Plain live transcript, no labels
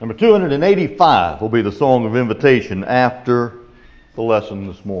Number 285 will be the song of invitation after the lesson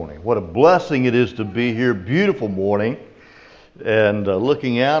this morning. What a blessing it is to be here. Beautiful morning. And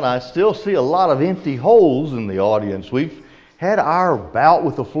looking out, I still see a lot of empty holes in the audience. We've had our bout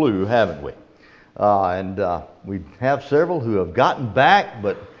with the flu, haven't we? We have several who have gotten back,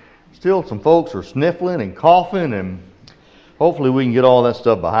 but still some folks are sniffling and coughing, and hopefully we can get all that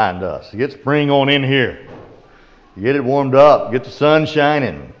stuff behind us. Get spring on in here. Get it warmed up. Get the sun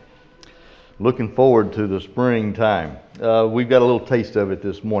shining. Looking forward to the springtime. We've got a little taste of it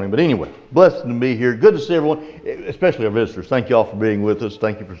this morning. But anyway, blessed to be here. Good to see everyone, especially our visitors. Thank you all for being with us.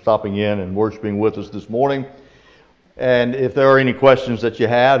 Thank you for stopping in and worshiping with us this morning. And if there are any questions that you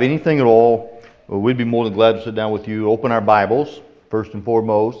have, anything at all, well, we'd be more than glad to sit down with you, open our Bibles, first and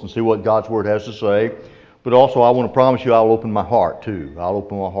foremost, and see what God's Word has to say. But also, I want to promise you I'll open my heart, too. I'll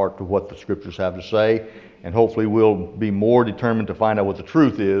open my heart to what the Scriptures have to say. And hopefully we'll be more determined to find out what the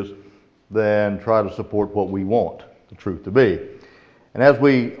truth is than try to support what we want the truth to be. And as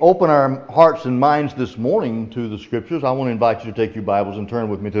we open our hearts and minds this morning to the Scriptures, I want to invite you to take your Bibles and turn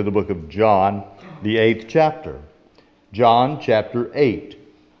with me to the book of John, the 8th chapter. John chapter 8.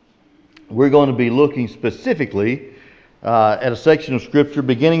 We're going to be looking specifically at a section of Scripture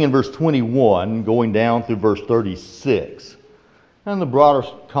beginning in verse 21, going down through verse 36. And the broader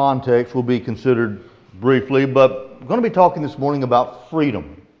context will be considered briefly, but I'm going to be talking this morning about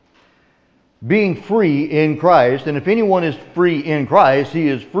freedom. Being free in Christ, and if anyone is free in Christ, he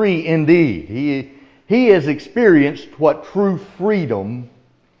is free indeed. He has experienced what true freedom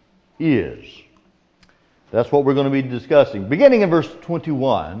is. That's what we're going to be discussing. Beginning in verse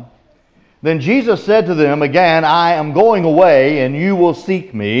 21, then Jesus said to them again, I am going away, and you will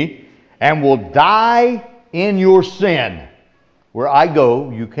seek me, and will die in your sin. Where I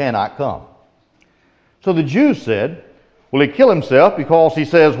go, you cannot come. So the Jews said, will he kill himself because he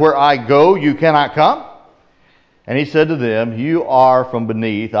says, where I go, you cannot come? And he said to them, you are from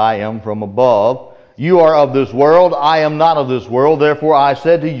beneath, I am from above. You are of this world, I am not of this world. Therefore I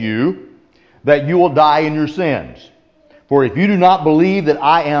said to you that you will die in your sins. For if you do not believe that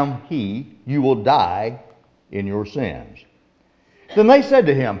I am he, you will die in your sins. Then they said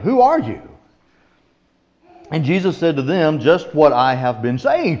to him, who are you? And Jesus said to them, just what I have been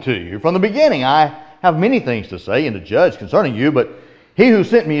saying to you from the beginning. I have many things to say and to judge concerning you, but he who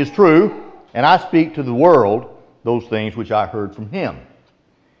sent me is true, and I speak to the world those things which I heard from him.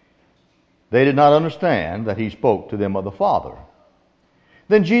 They did not understand that he spoke to them of the Father.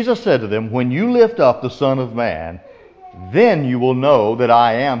 Then Jesus said to them, when you lift up the Son of Man, then you will know that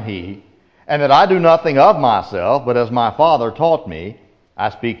I am he, and that I do nothing of myself, but as my Father taught me,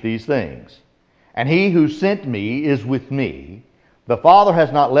 I speak these things. And he who sent me is with me. The Father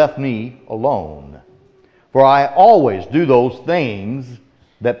has not left me alone, for I always do those things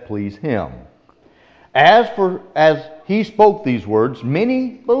that please him. As he spoke these words, many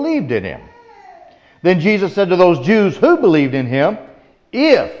believed in him. Then Jesus said to those Jews who believed in him,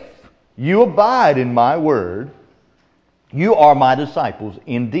 if you abide in my word, you are my disciples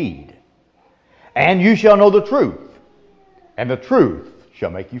indeed. And you shall know the truth, and the truth shall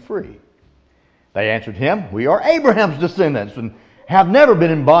make you free. They answered him, we are Abraham's descendants, and have never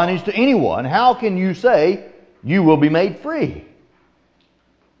been in bondage to anyone. How can you say you will be made free?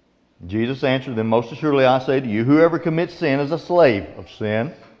 Jesus answered them, most assuredly I say to you, whoever commits sin is a slave of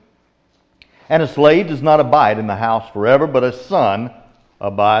sin. And a slave does not abide in the house forever, but a son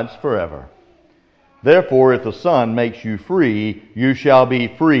abides forever. Therefore, if the Son makes you free, you shall be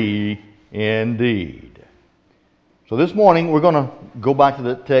free indeed. So this morning, we're going to go back to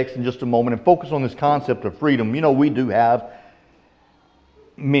the text in just a moment and focus on this concept of freedom. You know,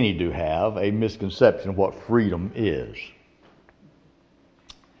 many do have a misconception of what freedom is.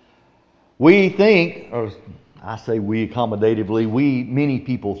 We think, or I say we accommodatively, many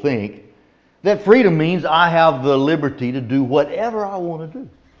people think that freedom means I have the liberty to do whatever I want to do.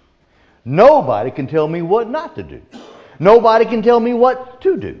 Nobody can tell me what not to do. Nobody can tell me what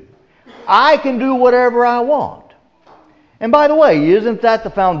to do. I can do whatever I want. And by the way, isn't that the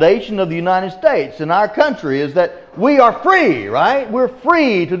foundation of the United States and our country, is that we are free, right? We're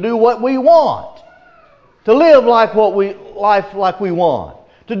free to do what we want, to live life like we want,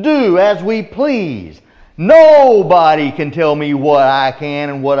 to do as we please. Nobody can tell me what I can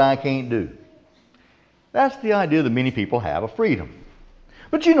and what I can't do. That's the idea that many people have of freedom.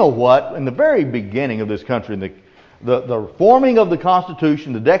 But you know what? In the very beginning of this country, in the forming of the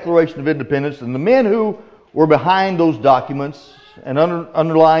Constitution, the Declaration of Independence, and the men who were behind those documents and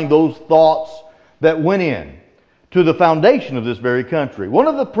underlying those thoughts that went in to the foundation of this very country, one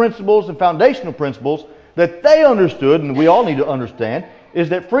of the principles and foundational principles that they understood, and we all need to understand, is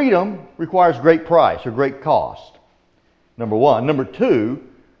that freedom requires great price or great cost. Number one. Number two,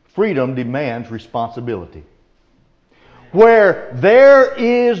 freedom demands responsibility. Where there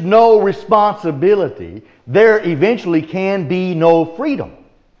is no responsibility, there eventually can be no freedom.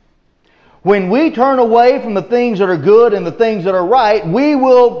 When we turn away from the things that are good and the things that are right, we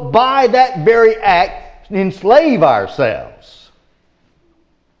will, by that very act, enslave ourselves.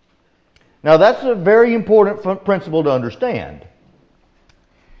 Now, that's a very important principle to understand.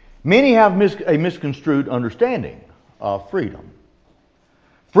 Many have a misconstrued understanding of freedom.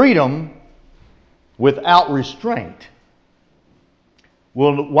 Freedom without restraint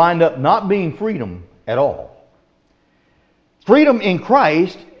will wind up not being freedom at all. Freedom in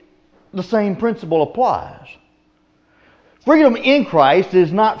Christ, the same principle applies. Freedom in Christ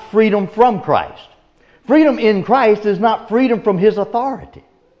is not freedom from Christ. Freedom in Christ is not freedom from His authority.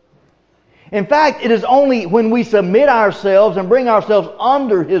 In fact, it is only when we submit ourselves and bring ourselves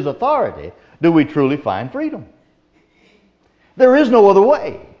under His authority do we truly find freedom. There is no other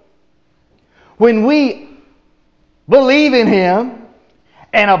way. When we believe in Him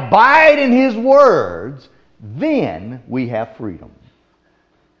and abide in His words, then we have freedom.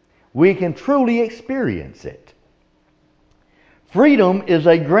 We can truly experience it. Freedom is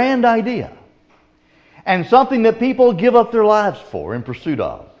a grand idea and something that people give up their lives for in pursuit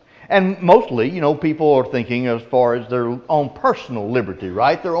of. And mostly, people are thinking as far as their own personal liberty,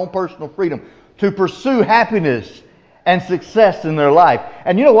 right? Their own personal freedom to pursue happiness and success in their life.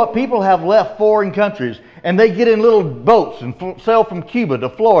 And you know what? People have left foreign countries and they get in little boats and sail from Cuba to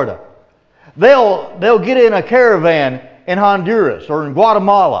Florida. They'll get in a caravan in Honduras or in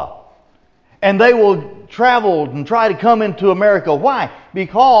Guatemala, and they will travel and try to come into America. Why?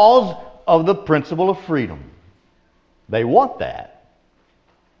 Because of the principle of freedom. They want that.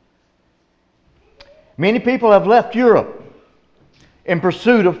 Many people have left Europe in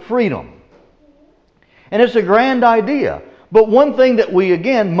pursuit of freedom. And it's a grand idea. But one thing that we,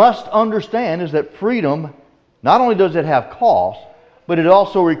 again, must understand is that freedom, not only does it have cost, but it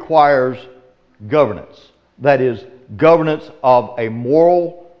also requires governance. That is, governance of a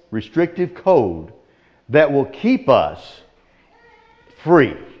moral, restrictive code that will keep us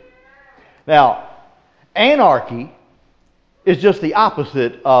free. Now, anarchy is just the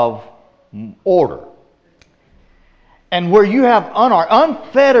opposite of order. And where you have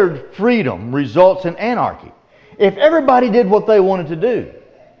unfettered freedom results in anarchy. If everybody did what they wanted to do,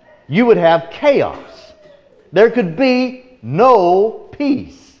 you would have chaos. There could be no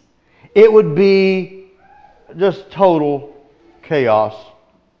peace. It would be just total chaos,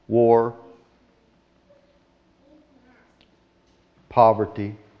 war,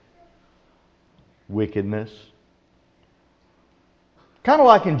 poverty, wickedness. Kind of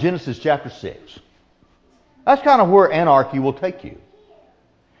like in Genesis chapter 6. That's kind of where anarchy will take you.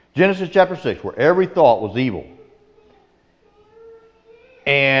 Genesis chapter 6, where every thought was evil.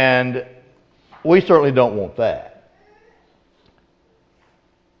 And we certainly don't want that.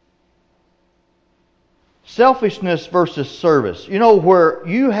 Selfishness versus service. Where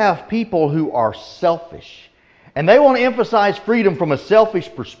you have people who are selfish, and they want to emphasize freedom from a selfish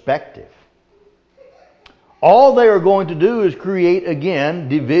perspective. All they are going to do is create, again,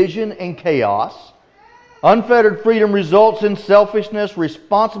 division and chaos. Unfettered freedom results in selfishness.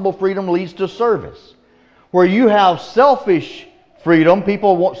 Responsible freedom leads to service. Where you have selfish freedom,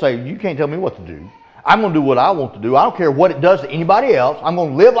 people won't say, you can't tell me what to do. I'm going to do what I want to do. I don't care what it does to anybody else. I'm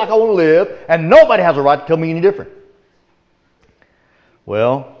going to live like I want to live, and nobody has a right to tell me any different.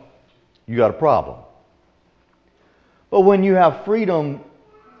 Well, you got a problem. But when you have freedom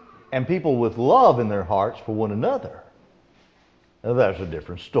and people with love in their hearts for one another, now that's a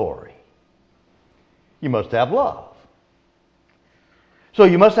different story. You must have love. So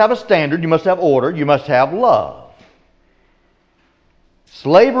you must have a standard, you must have order, you must have love.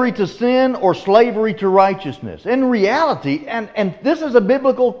 Slavery to sin or slavery to righteousness. In reality, and this is a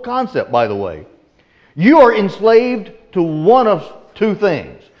biblical concept, by the way, you are enslaved to one of two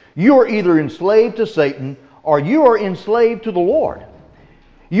things. You are either enslaved to Satan or you are enslaved to the Lord.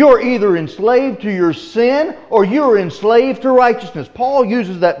 You are either enslaved to your sin or you are enslaved to righteousness. Paul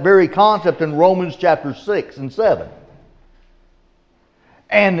uses that very concept in Romans chapter 6 and 7.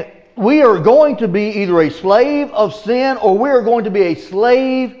 And we are going to be either a slave of sin or we are going to be a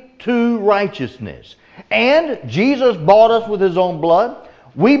slave to righteousness. And Jesus bought us with His own blood.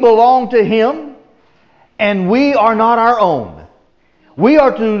 We belong to Him and we are not our own. We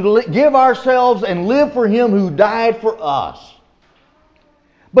are to give ourselves and live for Him who died for us.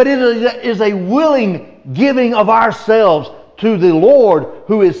 But it is a willing giving of ourselves to the Lord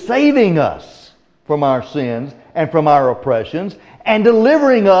who is saving us from our sins and from our oppressions and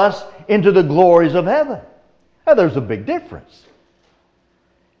delivering us into the glories of heaven. Now, there's a big difference.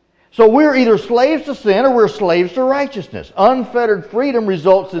 So we're either slaves to sin or we're slaves to righteousness. Unfettered freedom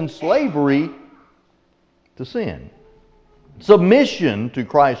results in slavery to sin. Submission to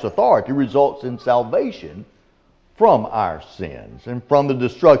Christ's authority results in salvation from our sins and from the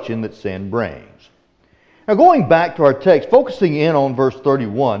destruction that sin brings. Now, going back to our text, focusing in on verse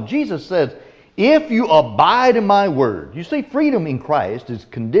 31, Jesus says, if you abide in my word. You see, freedom in Christ is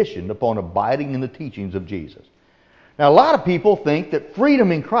conditioned upon abiding in the teachings of Jesus. Now, a lot of people think that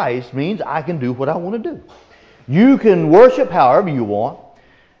freedom in Christ means I can do what I want to do. You can worship however you want.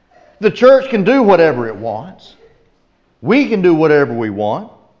 The church can do whatever it wants. We can do whatever we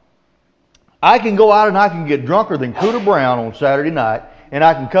want. I can go out and I can get drunker than Cooter Brown on Saturday night, and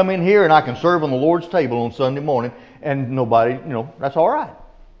I can come in here and I can serve on the Lord's table on Sunday morning, and nobody, that's all right.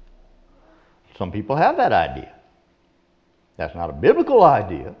 Some people have that idea. That's not a biblical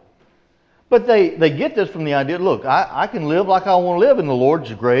idea. But they get this from the idea, look, I can live like I want to live, and the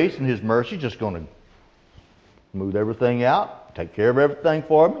Lord's grace and His mercy is just going to smooth everything out, take care of everything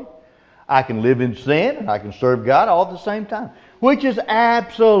for me. I can live in sin and I can serve God all at the same time, which is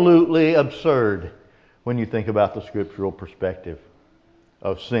absolutely absurd when you think about the scriptural perspective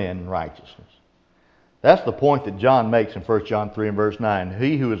of sin and righteousness. That's the point that John makes in 1 John 3 and verse 9.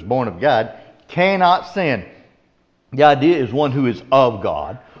 He who is born of God cannot sin. The idea is one who is of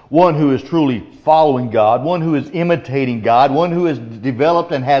God, one who is truly following God, one who is imitating God, one who has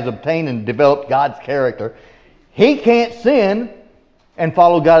developed and has obtained and developed God's character. He can't sin and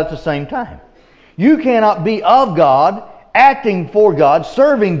follow God at the same time. You cannot be of God, acting for God,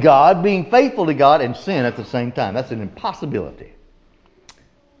 serving God, being faithful to God, and sin at the same time. That's an impossibility.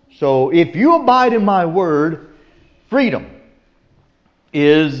 So if you abide in my word, freedom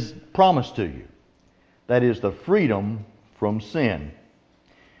is promised to you. That is the freedom from sin.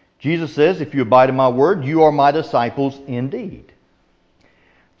 Jesus says, if you abide in my word, you are my disciples indeed.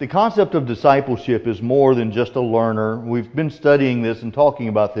 The concept of discipleship is more than just a learner. We've been studying this and talking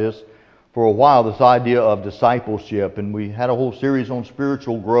about this for a while, this idea of discipleship, and we had a whole series on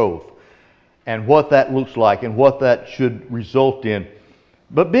spiritual growth and what that looks like and what that should result in.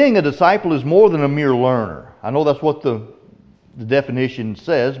 But being a disciple is more than a mere learner. I know that's what the definition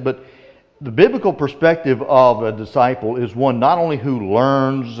says, but the biblical perspective of a disciple is one not only who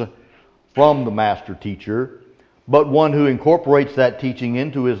learns from the master teacher, but one who incorporates that teaching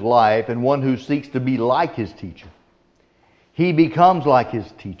into his life and one who seeks to be like his teacher. He becomes like his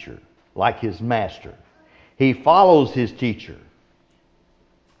teacher, like his master. He follows his teacher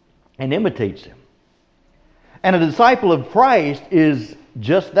and imitates him. And a disciple of Christ is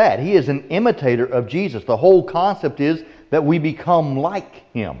just that. He is an imitator of Jesus. The whole concept is that we become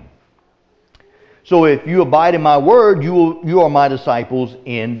like him. So if you abide in my word, you are my disciples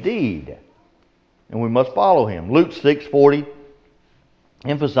indeed. And we must follow him. Luke 6:40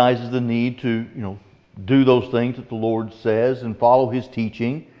 emphasizes the need to, do those things that the Lord says and follow his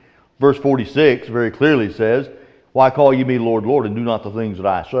teaching. Verse 46 very clearly says, why call ye me Lord, Lord, and do not the things that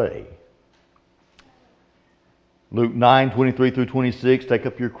I say? Luke 9:23 through 26, take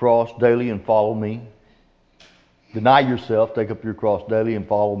up your cross daily and follow me. Deny yourself, take up your cross daily and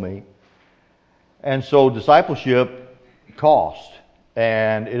follow me. And so discipleship costs,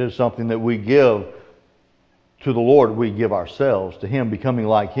 and it is something that we give to the Lord. We give ourselves to him, becoming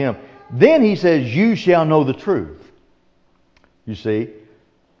like him. Then he says, you shall know the truth. You see,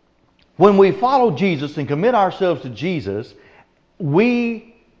 when we follow Jesus and commit ourselves to Jesus,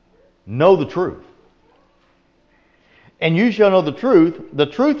 we know the truth. And you shall know the truth. The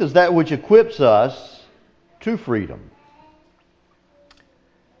truth is that which equips us to freedom.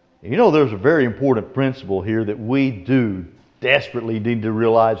 There's a very important principle here that we do desperately need to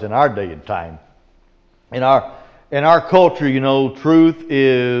realize in our day and time. In our culture, truth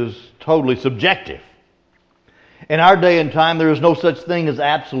is totally subjective. In our day and time, there is no such thing as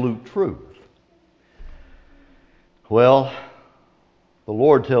absolute truth. Well, the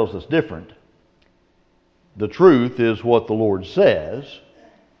Lord tells us different. The truth is what the Lord says.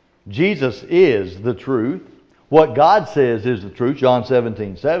 Jesus is the truth. What God says is the truth, John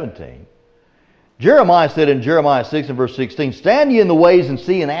 17:17. Jeremiah said in Jeremiah 6 and verse 16, stand ye in the ways and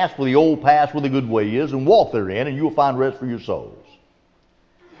see and ask for the old paths where the good way is, and walk therein, and you will find rest for your souls.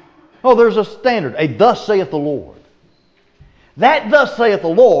 Oh, there's a standard, a thus saith the Lord. That thus saith the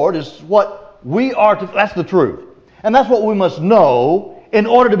Lord is what we are to, that's the truth. And that's what we must know in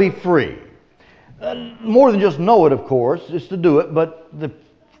order to be free. More than just know it, of course, is to do it, but the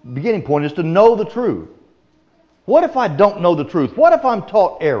beginning point is to know the truth. What if I don't know the truth? What if I'm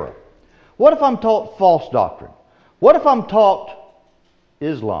taught error? What if I'm taught false doctrine? What if I'm taught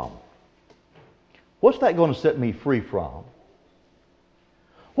Islam? What's that going to set me free from?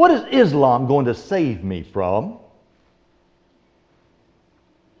 What is Islam going to save me from?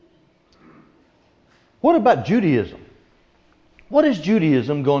 What about Judaism? What is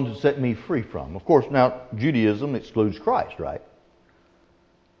Judaism going to set me free from? Of course, now Judaism excludes Christ, right?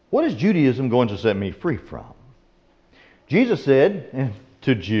 What is Judaism going to set me free from? Jesus said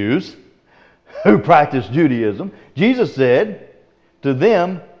to Jews who practice Judaism, Jesus said to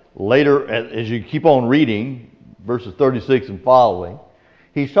them later, as you keep on reading verses 36 and following,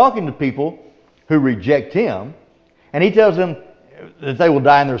 he's talking to people who reject him, and he tells them that they will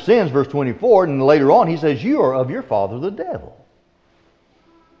die in their sins, verse 24, and later on he says, you are of your father the devil.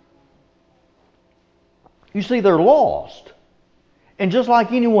 You see, they're lost. And just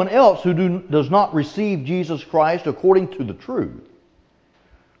like anyone else who does not receive Jesus Christ according to the truth,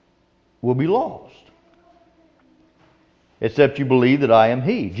 will be lost. Except you believe that I am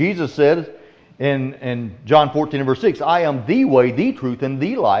He. Jesus said in John 14 and verse 6, I am the way, the truth, and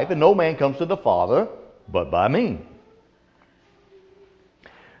the life, and no man comes to the Father but by me.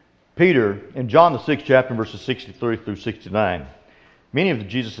 Peter, in John the 6th chapter, verses 63 through 69, many of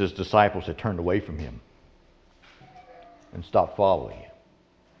Jesus' disciples had turned away from him and stopped following him.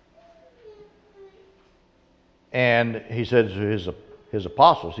 And he said to his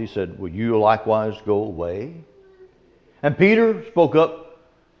apostles, he said, will you likewise go away? And Peter spoke up,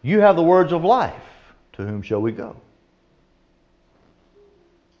 you have the words of life. To whom shall we go?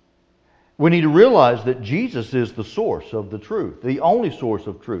 We need to realize that Jesus is the source of the truth, the only source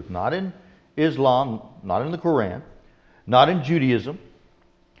of truth, not in Islam, not in the Quran, not in Judaism,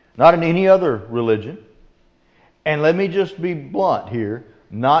 not in any other religion. And let me just be blunt here,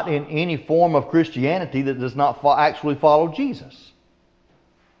 not in any form of Christianity that does not actually follow Jesus.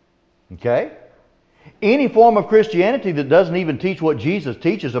 Okay? Any form of Christianity that doesn't even teach what Jesus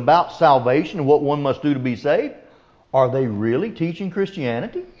teaches about salvation and what one must do to be saved, are they really teaching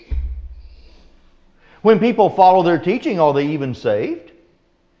Christianity? When people follow their teaching, are they even saved?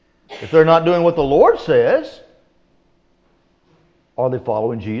 If they're not doing what the Lord says, are they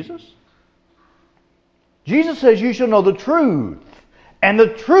following Jesus? Jesus says you shall know the truth, and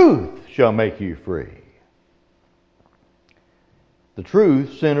the truth shall make you free. The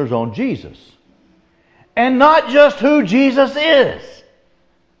truth centers on Jesus. And not just who Jesus is.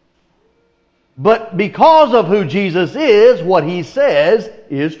 But because of who Jesus is, what He says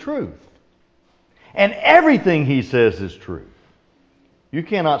is truth. And everything He says is truth. You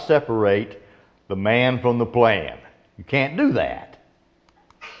cannot separate the man from the plan. You can't do that.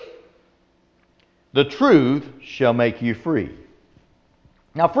 The truth shall make you free.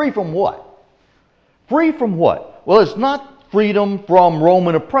 Now, free from what? Free from what? Well, it's not freedom from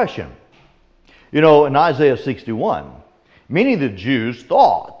Roman oppression. You know, in Isaiah 61, many of the Jews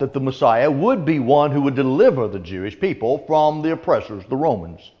thought that the Messiah would be one who would deliver the Jewish people from the oppressors, the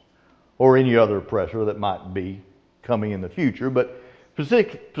Romans, or any other oppressor that might be coming in the future. But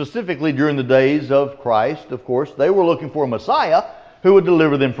specifically during the days of Christ, of course, they were looking for a Messiah who would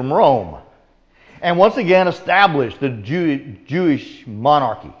deliver them from Rome. And once again establish the Jewish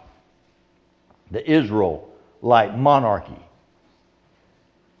monarchy, the Israelite monarchy.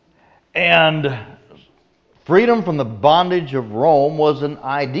 And freedom from the bondage of Rome was an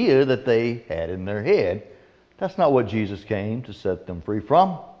idea that they had in their head. That's not what Jesus came to set them free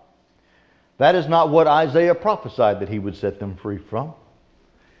from. That is not what Isaiah prophesied that He would set them free from.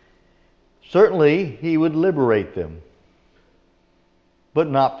 Certainly, He would liberate them, but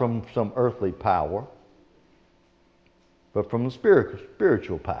not from some earthly power, but from the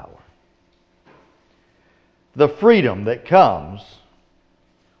spiritual power. The freedom that comes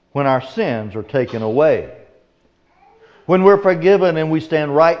when our sins are taken away. When we're forgiven and we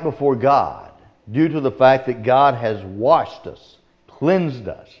stand right before God due to the fact that God has washed us, cleansed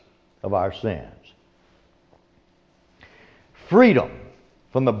us of our sins. Freedom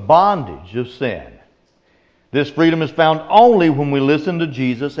from the bondage of sin. This freedom is found only when we listen to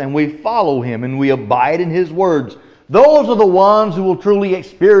Jesus and we follow Him and we abide in His words. Those are the ones who will truly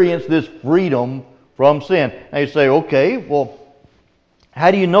experience this freedom from sin. Now you say, okay, well, how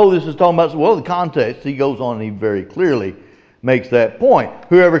do you know this is talking about? Well, the context, he goes on and he very clearly makes that point.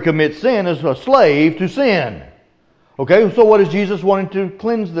 Whoever commits sin is a slave to sin. Okay, so what is Jesus wanting to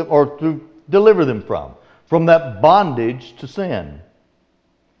cleanse them or to deliver them from? From that bondage to sin.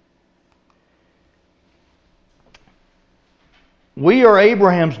 We are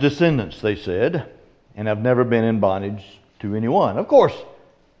Abraham's descendants, they said, and have never been in bondage to anyone. Of course,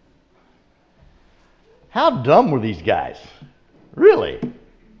 how dumb were these guys? Really?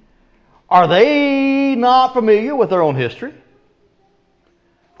 Are they not familiar with their own history?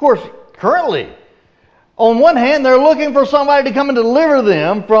 Of course, currently, on one hand, they're looking for somebody to come and deliver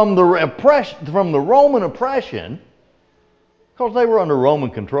them from the Roman oppression, because they were under Roman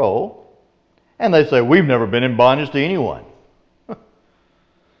control. And they say, we've never been in bondage to anyone.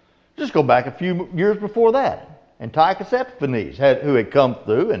 Just go back a few years before that. Antiochus Epiphanes, who had come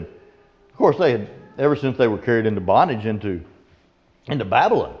through, and of course they had, ever since they were carried into bondage into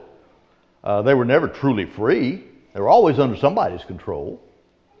Babylon, they were never truly free. They were always under somebody's control.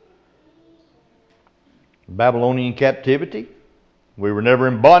 Babylonian captivity, we were never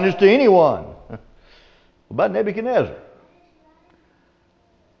in bondage to anyone. What about Nebuchadnezzar?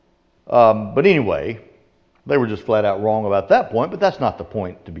 But anyway, they were just flat out wrong about that point, but that's not the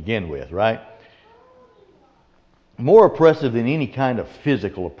point to begin with, right? More oppressive than any kind of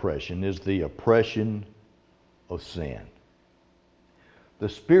physical oppression is the oppression of sin. The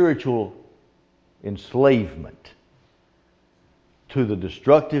spiritual enslavement to the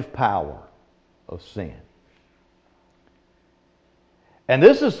destructive power of sin. And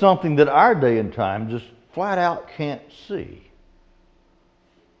this is something that our day and time just flat out can't see.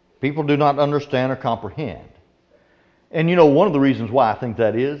 People do not understand or comprehend. And you know, one of the reasons why I think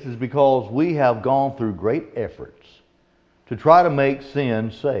that is because we have gone through great efforts to try to make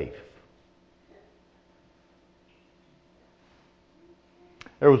sin safe.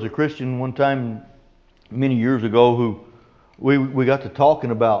 There was a Christian one time many years ago who we got to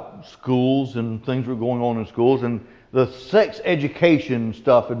talking about schools and things were going on in schools, and the sex education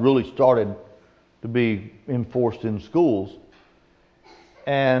stuff had really started to be enforced in schools.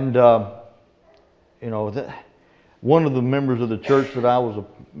 And, one of the members of the church that I was a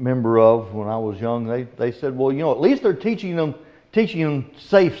member of when I was young, they said, well, at least they're teaching them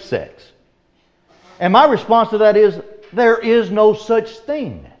safe sex. And my response to that is, there is no such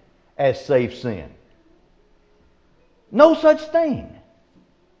thing as safe sin. No such thing.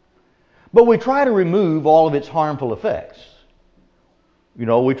 But we try to remove all of its harmful effects.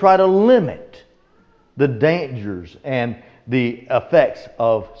 We try to limit the dangers and the effects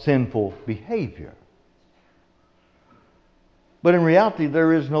of sinful behavior. But in reality,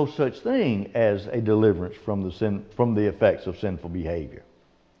 there is no such thing as a deliverance from the effects of sinful behavior.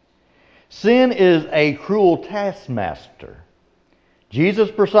 Sin is a cruel taskmaster. Jesus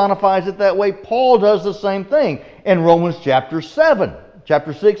personifies it that way. Paul does the same thing in Romans chapter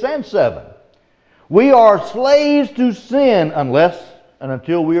 6 and 7. We are slaves to sin unless and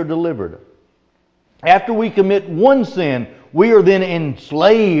until we are delivered. After we commit one sin, we are then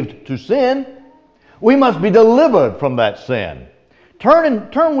enslaved to sin. We must be delivered from that sin.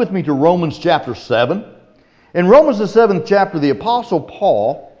 Turn with me to Romans chapter 7. In Romans the 7th chapter, the Apostle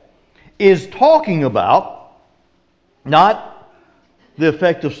Paul is talking about not the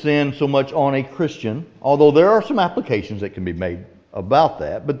effect of sin so much on a Christian, although there are some applications that can be made about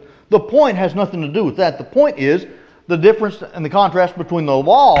that. But the point has nothing to do with that. The point is the difference and the contrast between the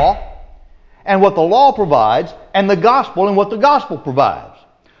law and what the law provides and the gospel and what the gospel provides.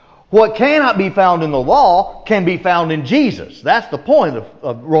 What cannot be found in the law can be found in Jesus. That's the point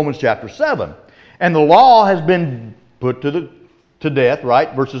of Romans chapter 7. And the law has been put to death,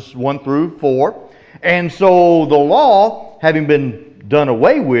 right? Verses 1 through 4. And so the law, having been done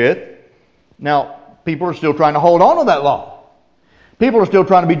away with, now people are still trying to hold on to that law. People are still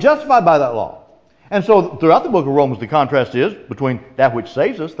trying to be justified by that law. And so throughout the book of Romans, the contrast is between that which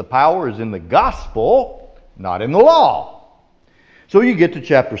saves us, the power is in the gospel, not in the law. So you get to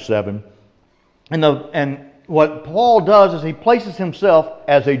chapter 7, and what Paul does is he places himself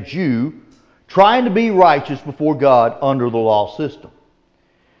as a Jew trying to be righteous before God under the law system.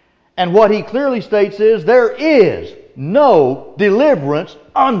 And what he clearly states is there is no deliverance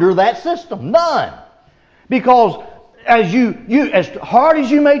under that system. None. Because as hard as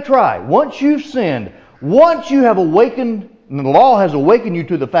you may try, once you've sinned, once you have awakened, and the law has awakened you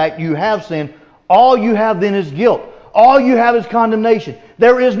to the fact you have sinned, all you have then is guilt. All you have is condemnation.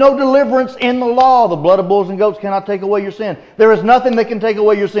 There is no deliverance in the law. The blood of bulls and goats cannot take away your sin. There is nothing that can take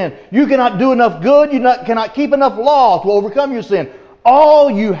away your sin. You cannot do enough good. You cannot keep enough law to overcome your sin. All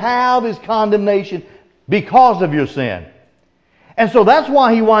you have is condemnation because of your sin. And so that's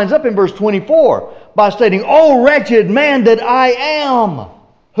why he winds up in verse 24 by stating, "O wretched man that I am,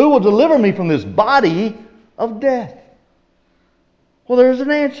 who will deliver me from this body of death?" Well, there's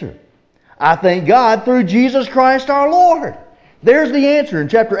an answer. I thank God through Jesus Christ our Lord. There's the answer in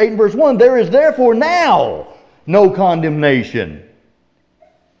chapter 8 and verse 1. There is therefore now no condemnation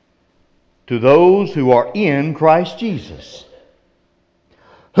to those who are in Christ Jesus,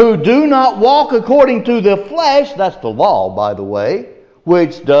 who do not walk according to the flesh, that's the law, by the way,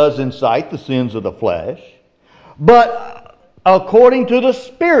 which does incite the sins of the flesh, but according to the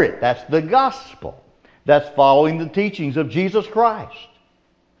Spirit. That's the gospel. That's following the teachings of Jesus Christ.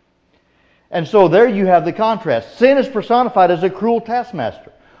 And so there you have the contrast. Sin is personified as a cruel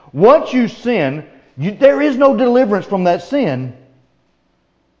taskmaster. Once you sin, there is no deliverance from that sin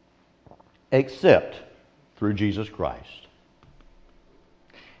except through Jesus Christ.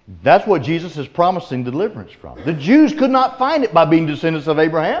 That's what Jesus is promising deliverance from. The Jews could not find it by being descendants of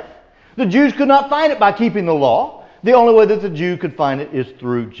Abraham. The Jews could not find it by keeping the law. The only way that the Jew could find it is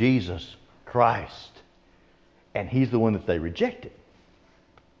through Jesus Christ. And He's the one that they rejected.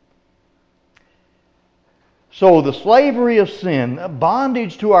 So the slavery of sin,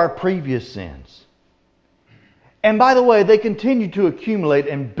 bondage to our previous sins. And by the way, they continue to accumulate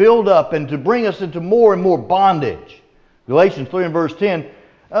and build up and to bring us into more and more bondage. Galatians 3 and verse 10,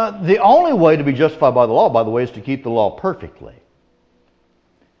 the only way to be justified by the law, by the way, is to keep the law perfectly.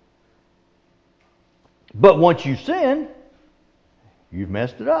 But once you sin, you've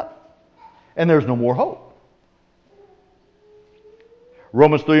messed it up. And there's no more hope.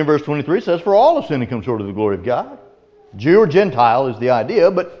 Romans 3 and verse 23 says, for all have sinned and come short of the glory of God. Jew or Gentile is the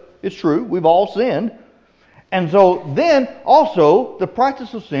idea, but it's true. We've all sinned. And so then also the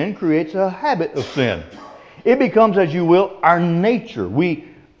practice of sin creates a habit of sin. It becomes, as you will, our nature. We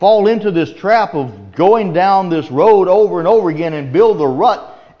fall into this trap of going down this road over and over again and build the rut.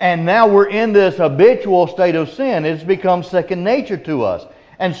 And now we're in this habitual state of sin. It's become second nature to us.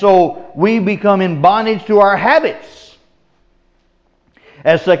 And so we become in bondage to our habits.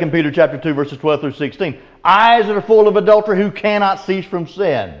 As 2 Peter chapter 2, verses 12 through 16. Eyes that are full of adultery who cannot cease from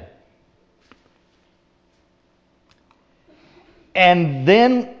sin. And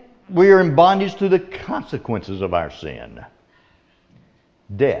then we are in bondage to the consequences of our sin.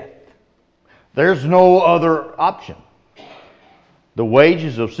 Death. There's no other option. The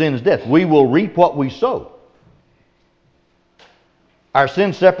wages of sin is death. We will reap what we sow. Our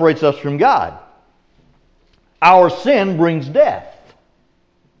sin separates us from God. Our sin brings death.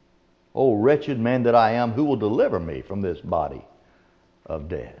 Oh, wretched man that I am, who will deliver me from this body of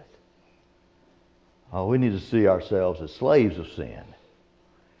death? Oh, we need to see ourselves as slaves of sin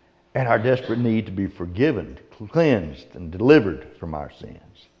and our desperate need to be forgiven, cleansed, and delivered from our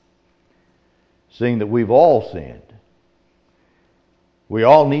sins. Seeing that we've all sinned, we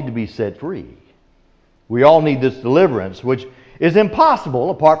all need to be set free. We all need this deliverance, which is impossible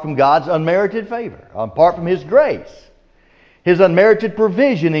apart from God's unmerited favor, apart from His grace. His unmerited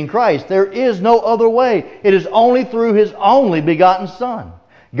provision in Christ. There is no other way. It is only through His only begotten Son.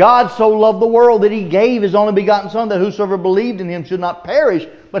 God so loved the world that He gave His only begotten Son, that whosoever believed in Him should not perish,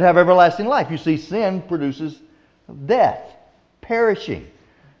 but have everlasting life. You see, sin produces death, perishing.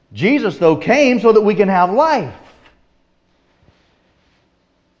 Jesus, though, came so that we can have life.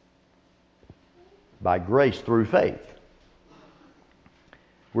 By grace through faith.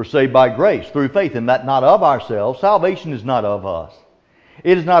 We're saved by grace through faith, and that not of ourselves. Salvation is not of us.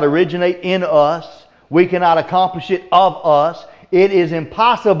 It does not originate in us. We cannot accomplish it of us. It is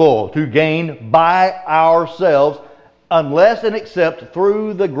impossible to gain by ourselves unless and except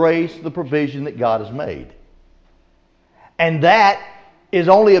through the grace, the provision that God has made. And that is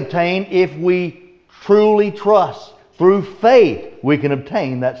only obtained if we truly trust. Through faith, we can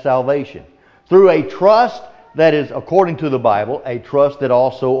obtain that salvation. Through a trust that is, according to the Bible, a trust that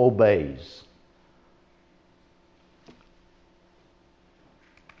also obeys.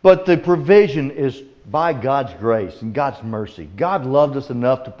 But the provision is by God's grace and God's mercy. God loved us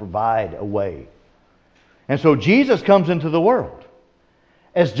enough to provide a way. And so Jesus comes into the world.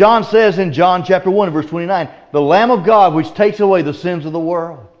 As John says in John chapter 1 verse 29, the Lamb of God which takes away the sins of the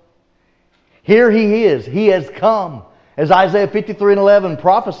world. Here He is. He has come. As Isaiah 53 and 11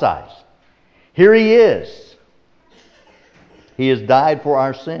 prophesies. Here He is. He has died for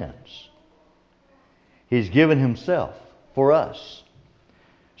our sins. He's given Himself for us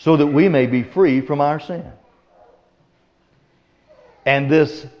so that we may be free from our sin. And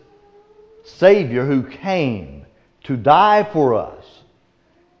this Savior who came to die for us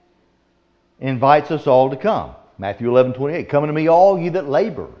invites us all to come. Matthew 11:28. Come unto me all ye that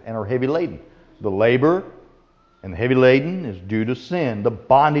labor and are heavy laden. The labor and the heavy laden is due to sin, the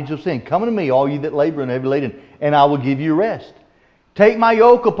bondage of sin. Come unto me all ye that labor and are heavy laden, and I will give you rest. Take my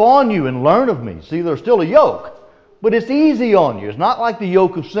yoke upon you and learn of me. See, there's still a yoke, but it's easy on you. It's not like the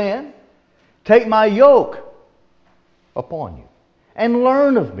yoke of sin. Take my yoke upon you and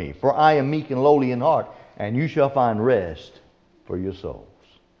learn of me, for I am meek and lowly in heart, and you shall find rest for your souls.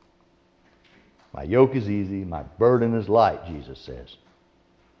 My yoke is easy, my burden is light, Jesus says.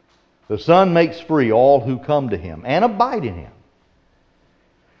 The Son makes free all who come to Him and abide in Him.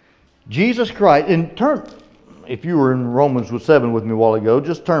 Jesus Christ, and turn, if you were in Romans 7 with me a while ago,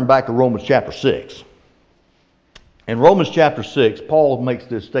 just turn back to Romans chapter 6. In Romans chapter 6, Paul makes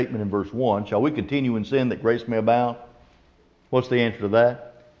this statement in verse 1, shall we continue in sin that grace may abound? What's the answer to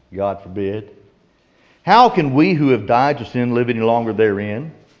that? God forbid. How can we who have died to sin live any longer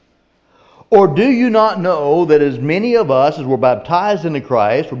therein? Or do you not know that as many of us as were baptized into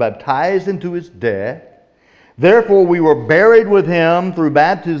Christ were baptized into his death? Therefore we were buried with him through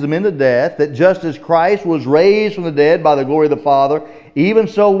baptism into death, that just as Christ was raised from the dead by the glory of the Father, even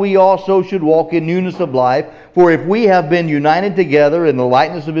so we also should walk in newness of life. For if we have been united together in the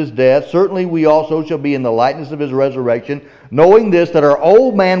likeness of his death, certainly we also shall be in the likeness of his resurrection, knowing this, that our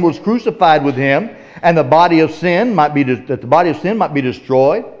old man was crucified with him, and the body of sin might be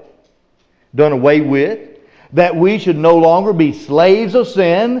destroyed, done away with, that we should no longer be slaves of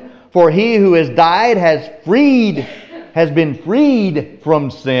sin. For he who has died has been freed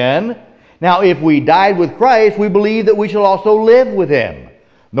from sin. Now if we died with Christ, we believe that we shall also live with him,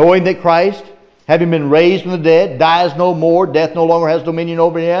 knowing that Christ, having been raised from the dead, dies no more, death no longer has dominion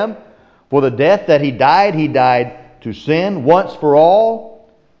over him. For the death that he died to sin once for all,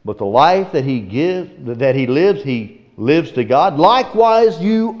 but the life that he lives to God. Likewise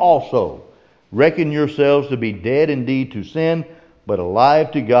you also reckon yourselves to be dead indeed to sin, but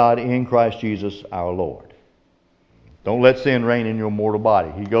alive to God in Christ Jesus our Lord. Don't let sin reign in your mortal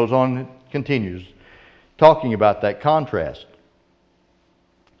body. He goes on and continues talking about that contrast.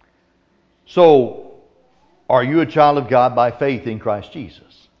 So, are you a child of God by faith in Christ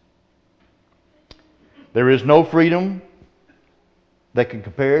Jesus? There is no freedom that can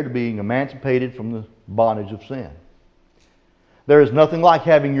compare to being emancipated from the bondage of sin. There is nothing like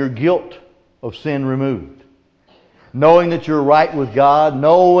having your guilt of sin removed. Knowing that you're right with God,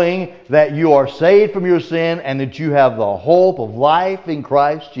 knowing that you are saved from your sin and that you have the hope of life in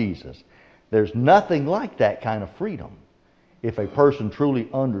Christ Jesus. There's nothing like that kind of freedom if a person truly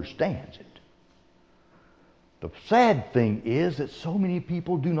understands it. The sad thing is that so many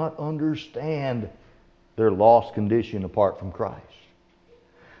people do not understand their lost condition apart from Christ.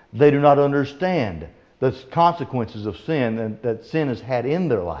 They do not understand the consequences of sin that sin has had in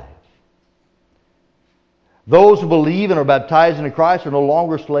their lives. Those who believe and are baptized into Christ are no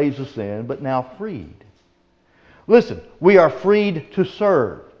longer slaves of sin, but now freed. Listen, we are freed to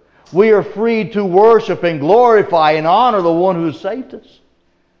serve. We are freed to worship and glorify and honor the one who has saved us.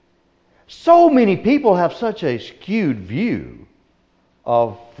 So many people have such a skewed view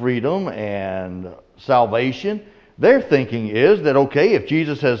of freedom and salvation. Their thinking is that, okay, if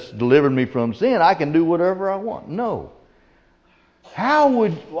Jesus has delivered me from sin, I can do whatever I want. No.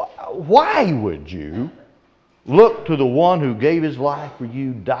 Why would you look to the one who gave his life for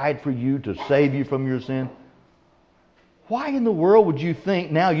you, died for you to save you from your sin? Why in the world would you think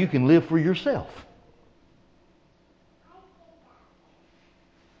now you can live for yourself?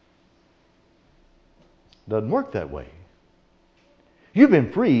 Doesn't work that way. You've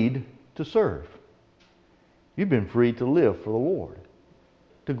been freed to serve. You've been freed to live for the Lord,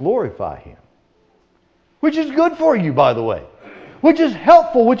 to glorify him. Which is good for you, by the way. Which is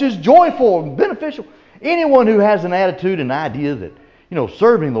helpful, which is joyful and beneficial. Anyone who has an attitude and idea that,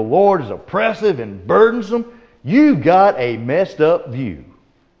 serving the Lord is oppressive and burdensome, you've got a messed up view.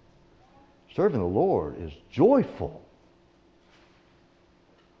 Serving the Lord is joyful.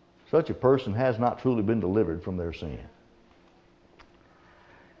 Such a person has not truly been delivered from their sin.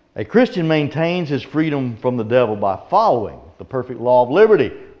 A Christian maintains his freedom from the devil by following the perfect law of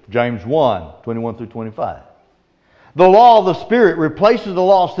liberty, James 1:21 through 25. The law of the Spirit replaces the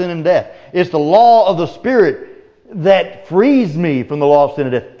law of sin and death. It's the law of the Spirit that frees me from the law of sin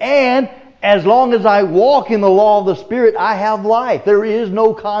and death. And as long as I walk in the law of the Spirit, I have life. There is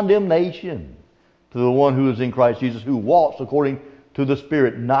no condemnation to the one who is in Christ Jesus, who walks according to the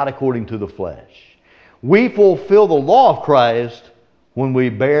Spirit, not according to the flesh. We fulfill the law of Christ when we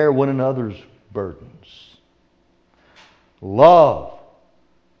bear one another's burdens. Love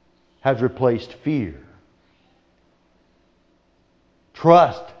has replaced fear.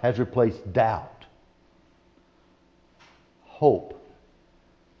 Trust has replaced doubt. Hope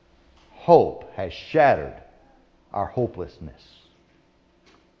has shattered our hopelessness.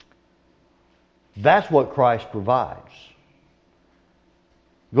 That's what Christ provides.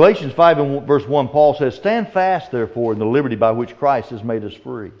 Galatians 5 and verse 1, Paul says, stand fast, therefore, in the liberty by which Christ has made us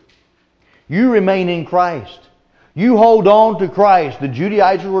free. You remain in Christ. You hold on to Christ. The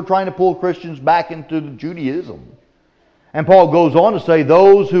Judaizers were trying to pull Christians back into Judaism. And Paul goes on to say,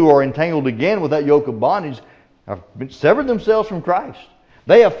 those who are entangled again with that yoke of bondage have severed themselves from Christ.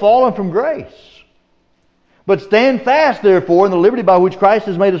 They have fallen from grace. But stand fast, therefore, in the liberty by which Christ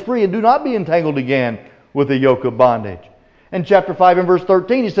has made us free, and do not be entangled again with the yoke of bondage. In chapter 5 and verse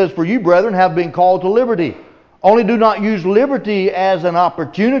 13, he says, For you, brethren, have been called to liberty. Only do not use liberty as an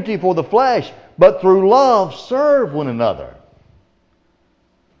opportunity for the flesh, but through love serve one another.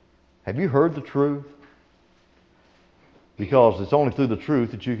 Have you heard the truth? Because it's only through the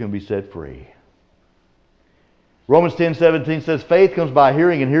truth that you can be set free. Romans 10:17 says, Faith comes by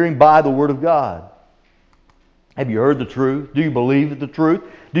hearing, and hearing by the Word of God. Have you heard the truth? Do you believe the truth?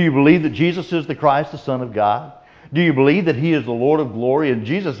 Do you believe that Jesus is the Christ, the Son of God? Do you believe that He is the Lord of glory? And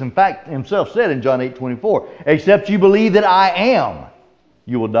Jesus, in fact, Himself said in John 8:24, Except you believe that I am,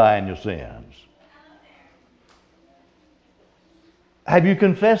 you will die in your sins. Have you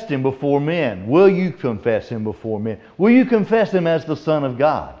confessed Him before men? Will you confess Him before men? Will you confess Him as the Son of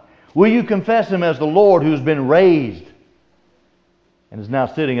God? Will you confess Him as the Lord who's been raised and is now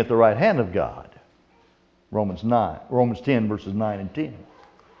sitting at the right hand of God? Romans 10, verses 9 and 10.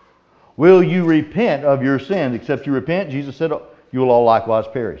 Will you repent of your sins? Except you repent, Jesus said, you will all likewise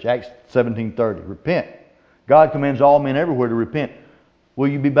perish. Acts 17:30. Repent. God commands all men everywhere to repent. Will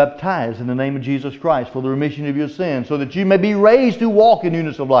you be baptized in the name of Jesus Christ for the remission of your sins, so that you may be raised to walk in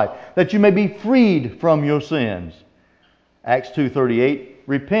newness of life, that you may be freed from your sins? Acts 2:38.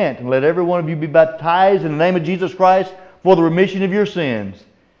 Repent and let every one of you be baptized in the name of Jesus Christ for the remission of your sins,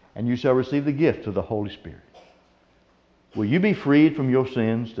 and you shall receive the gift of the Holy Spirit. Will you be freed from your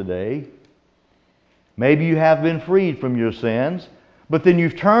sins today? Maybe you have been freed from your sins, but then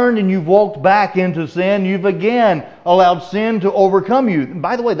you've turned and you've walked back into sin. You've again allowed sin to overcome you. And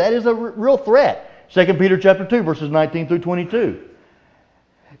by the way, that is a real threat. 2 Peter chapter 2, verses 19 through 22.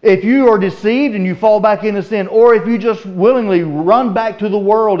 If you are deceived and you fall back into sin, or if you just willingly run back to the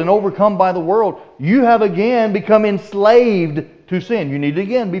world and overcome by the world, you have again become enslaved to sin. You need to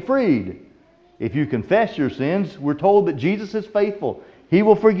again be freed. If you confess your sins, we're told that Jesus is faithful. He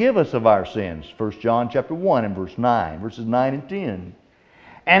will forgive us of our sins. 1 John chapter 1 and verse 9, verses 9 and 10.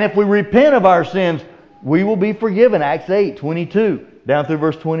 And if we repent of our sins, we will be forgiven. Acts 8:22 down through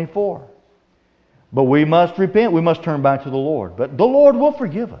verse 24. But we must repent. We must turn back to the Lord. But the Lord will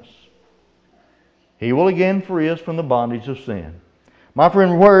forgive us. He will again free us from the bondage of sin. My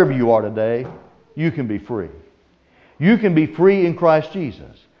friend, wherever you are today, you can be free. You can be free in Christ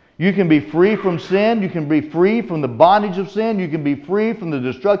Jesus. You can be free from sin. You can be free from the bondage of sin. You can be free from the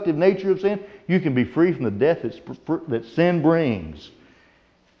destructive nature of sin. You can be free from the death that sin brings.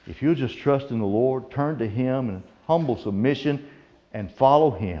 If you'll just trust in the Lord, turn to Him in humble submission, and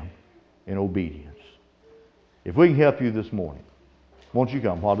follow Him in obedience. If we can help you this morning, won't you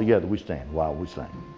come while together we stand while we sing.